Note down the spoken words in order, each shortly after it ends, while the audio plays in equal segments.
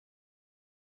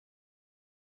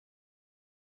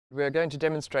We're going to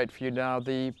demonstrate for you now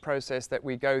the process that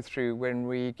we go through when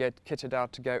we get kitted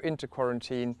out to go into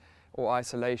quarantine or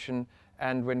isolation,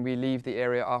 and when we leave the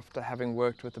area after having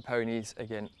worked with the ponies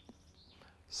again.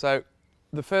 So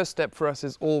the first step for us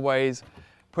is always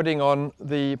putting on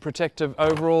the protective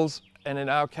overalls, and in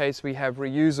our case we have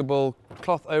reusable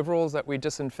cloth overalls that we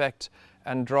disinfect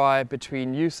and dry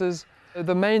between uses.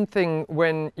 The main thing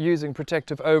when using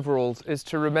protective overalls is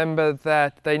to remember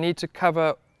that they need to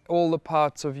cover all the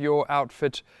parts of your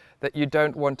outfit that you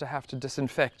don't want to have to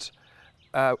disinfect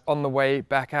on the way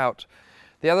back out.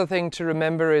 The other thing to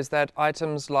remember is that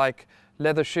items like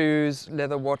leather shoes,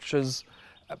 leather watches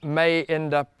may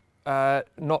end up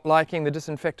not liking the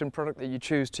disinfectant product that you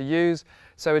choose to use,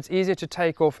 so it's easier to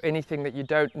take off anything that you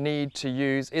don't need to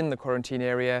use in the quarantine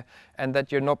area and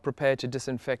that you're not prepared to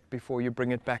disinfect before you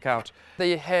bring it back out.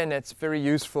 The hairnet's very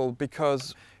useful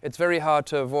because it's very hard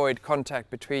to avoid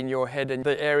contact between your head and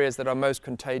the areas that are most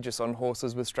contagious on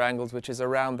horses with strangles, which is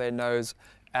around their nose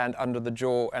and under the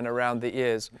jaw and around the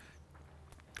ears.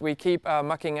 We keep our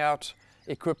mucking out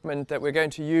equipment that we're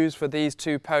going to use for these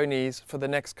two ponies for the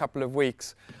next couple of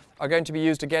weeks are going to be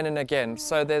used again and again,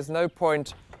 so there's no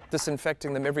point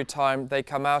disinfecting them every time they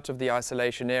come out of the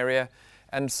isolation area,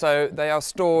 and so they are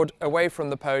stored away from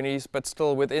the ponies but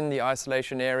still within the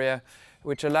isolation area,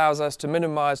 which allows us to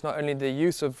minimize not only the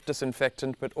use of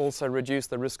disinfectant but also reduce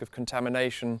the risk of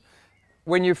contamination.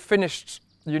 When you've finished,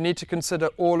 you need to consider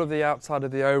all of the outside of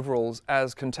the overalls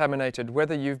as contaminated,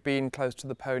 whether you've been close to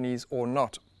the ponies or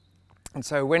not. And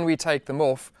so when we take them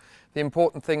off, the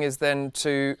important thing is then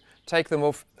to take them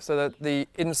off so that the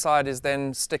inside is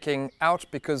then sticking out,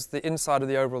 because the inside of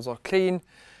the overalls are clean.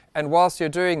 And whilst you're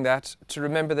doing that, to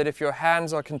remember that if your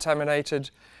hands are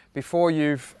contaminated before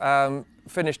you've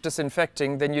finished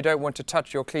disinfecting, then you don't want to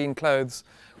touch your clean clothes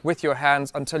with your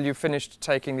hands until you've finished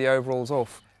taking the overalls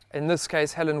off. In this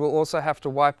case, Helen will also have to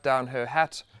wipe down her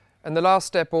hat. And the last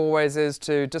step always is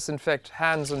to disinfect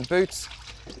hands and boots.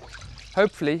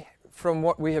 Hopefully, from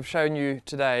what we have shown you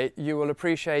today, you will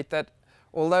appreciate that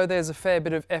although there's a fair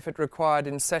bit of effort required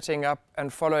in setting up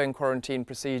and following quarantine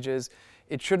procedures,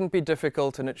 it shouldn't be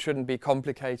difficult and it shouldn't be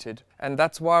complicated. And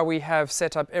that's why we have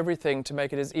set up everything to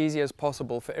make it as easy as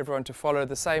possible for everyone to follow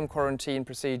the same quarantine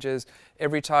procedures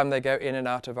every time they go in and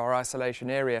out of our isolation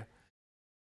area.